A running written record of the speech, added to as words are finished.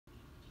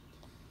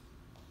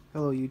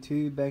Hello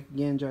YouTube, back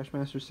again,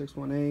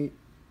 JoshMaster618.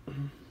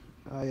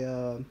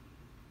 I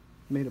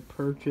made a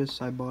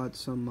purchase. I bought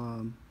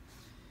some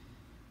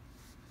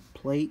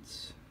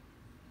plates,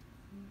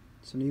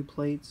 some new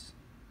plates.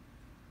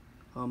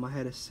 I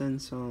had to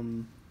send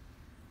some,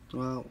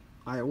 well,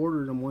 I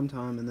ordered them one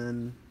time and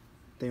then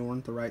they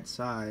weren't the right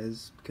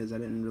size because I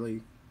didn't really,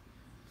 it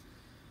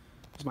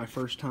was my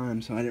first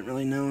time, so I didn't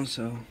really know.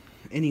 So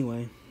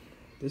anyway,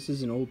 this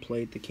is an old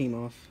plate that came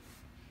off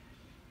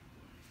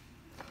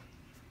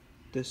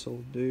this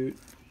old boot.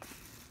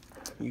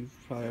 You've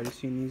probably already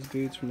seen these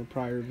boots from a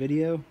prior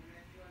video,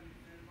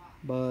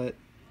 but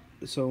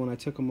so when I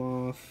took them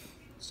off,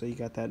 so you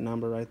got that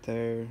number right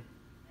there,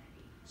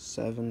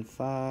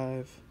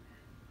 7.5.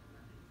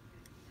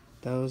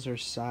 Those are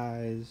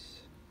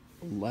size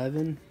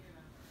 11.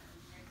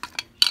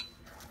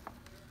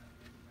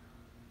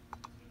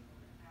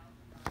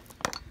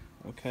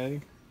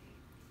 Okay,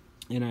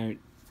 and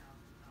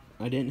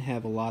I didn't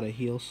have a lot of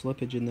heel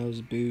slippage in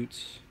those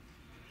boots.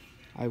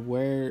 I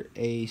wear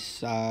a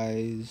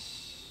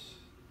size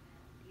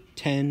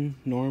 10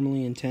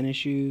 normally in tennis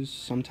shoes.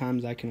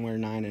 Sometimes I can wear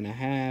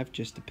 9.5,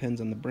 just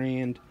depends on the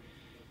brand.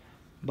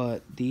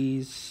 But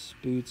these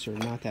boots are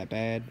not that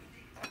bad.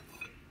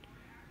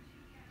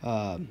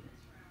 I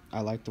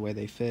like the way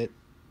they fit.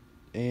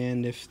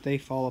 And if they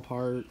fall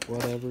apart,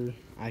 whatever,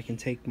 I can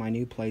take my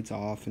new plates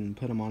off and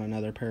put them on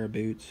another pair of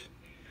boots.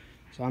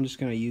 So I'm just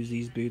going to use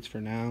these boots for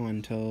now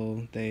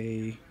until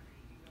they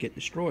get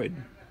destroyed.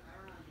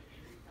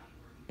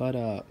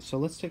 But, so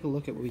let's take a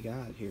look at what we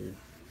got here.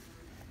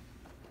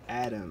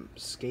 Adam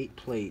skate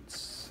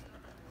plates,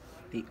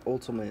 the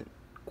ultimate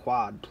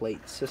quad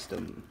plate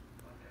system.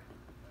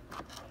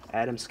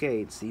 Adam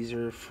skates, these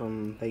are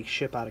from, they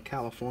ship out of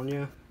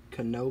California,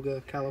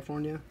 Canoga,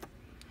 California.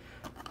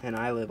 And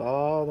I live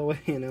all the way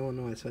in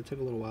Illinois, so it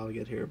took a little while to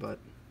get here, but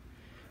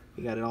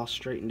we got it all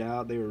straightened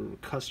out. They were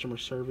customer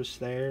service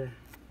there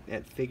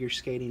at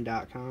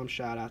figureskating.com.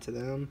 Shout out to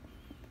them.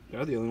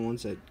 They're the only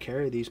ones that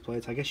carry these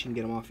plates. I guess you can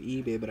get them off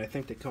eBay, but I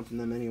think they come from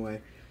them anyway.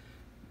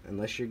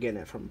 Unless you're getting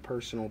it from a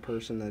personal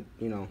person that,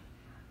 you know,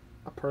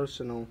 a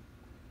personal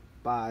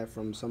buy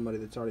from somebody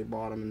that's already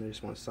bought them and they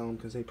just want to sell them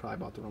because they probably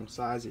bought the wrong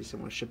size. They just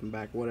want to ship them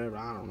back, whatever.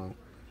 I don't know.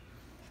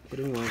 But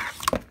anyway.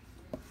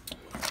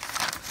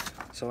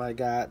 So I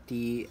got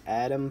the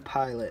Adam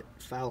Pilot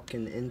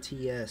Falcon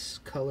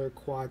NTS color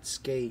quad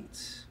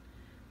skates.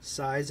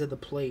 Size of the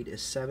plate is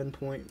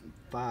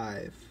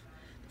 7.5.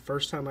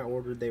 First time I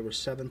ordered they were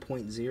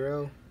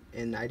 7.0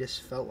 and I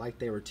just felt like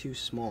they were too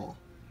small.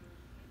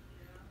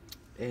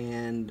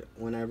 And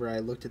whenever I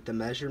looked at the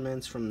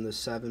measurements from the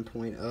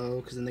 7.0,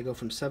 because then they go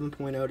from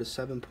 7.0 to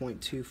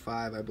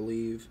 7.25 I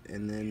believe,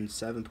 and then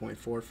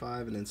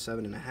 7.45 and then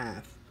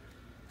 7.5.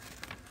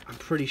 I'm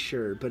pretty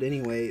sure, but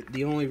anyway,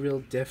 the only real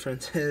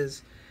difference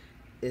is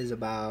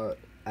about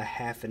a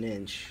half an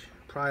inch.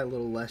 Probably a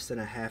little less than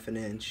a half an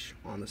inch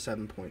on the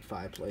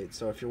 7.5 plate.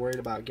 So if you're worried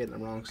about getting the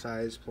wrong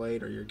size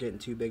plate or you're getting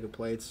too big of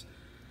plates,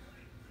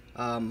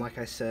 like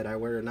I said, I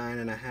wear a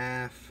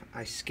 9.5.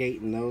 I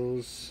skate in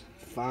those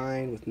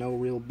fine with no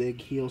real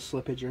big heel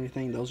slippage or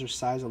anything. Those are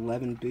size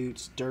 11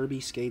 boots, Derby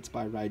skates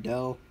by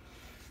Rydell.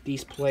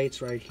 These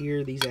plates right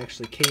here, these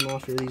actually came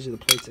off here. These are the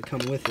plates that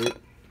come with it.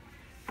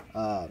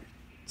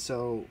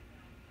 So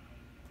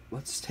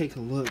let's take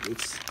a look.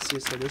 So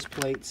this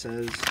plate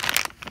says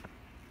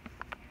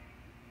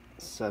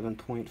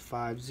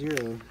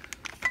 7.50,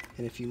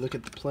 and if you look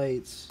at the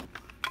plates,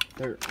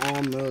 they're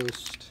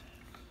almost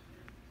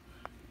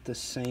the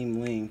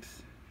same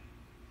length.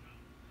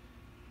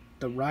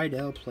 The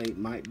Rydell plate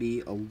might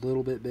be a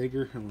little bit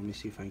bigger. Let me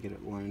see if I can get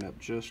it lined up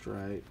just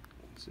right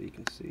so you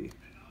can see.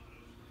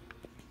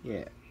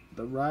 Yeah,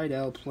 the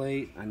Rydell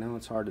plate, I know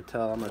it's hard to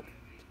tell.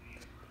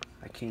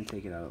 I can't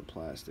take it out of the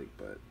plastic,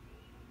 but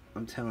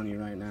I'm telling you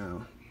right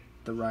now,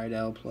 the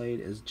Rydell plate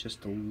is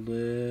just a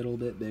little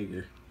bit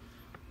bigger.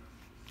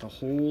 The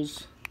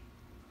holes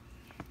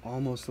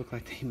almost look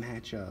like they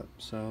match up,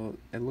 so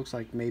it looks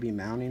like maybe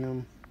mounting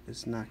them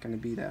is not going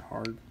to be that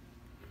hard.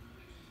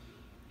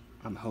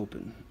 I'm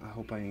hoping. I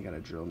hope I ain't got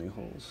to drill new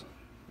holes.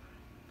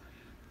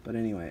 But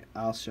anyway,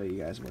 I'll show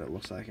you guys what it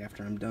looks like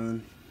after I'm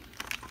done.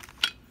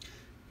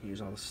 Here's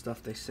all the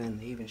stuff they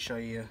send. They even show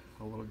you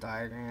a little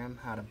diagram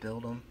how to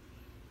build them.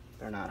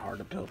 They're not hard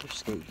to build or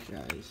skate,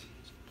 guys.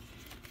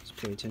 Just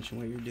pay attention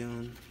to what you're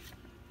doing.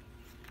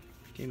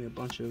 Gave me a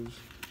bunch of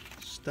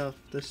stuff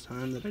this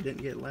time that I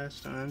didn't get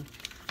last time.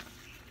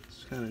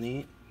 It's kind of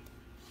neat.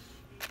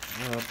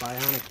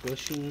 Bionic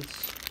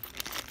bushings.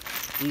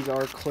 These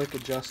are click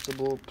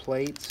adjustable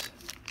plates.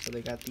 So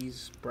they got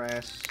these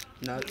brass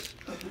nuts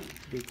to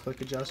do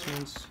click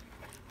adjustments.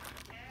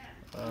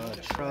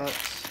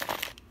 Trucks.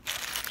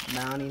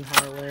 Mounting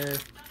hardware.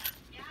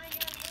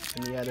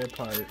 And the other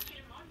part.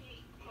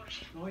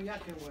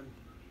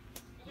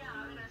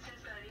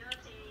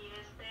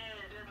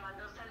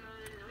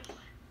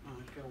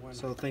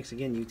 So thanks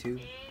again,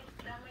 YouTube.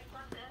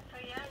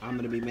 I'm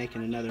going to be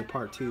making another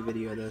part 2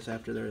 video of this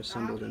after they're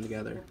assembled and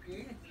together.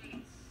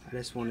 I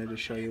just wanted to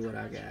show you what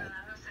I got.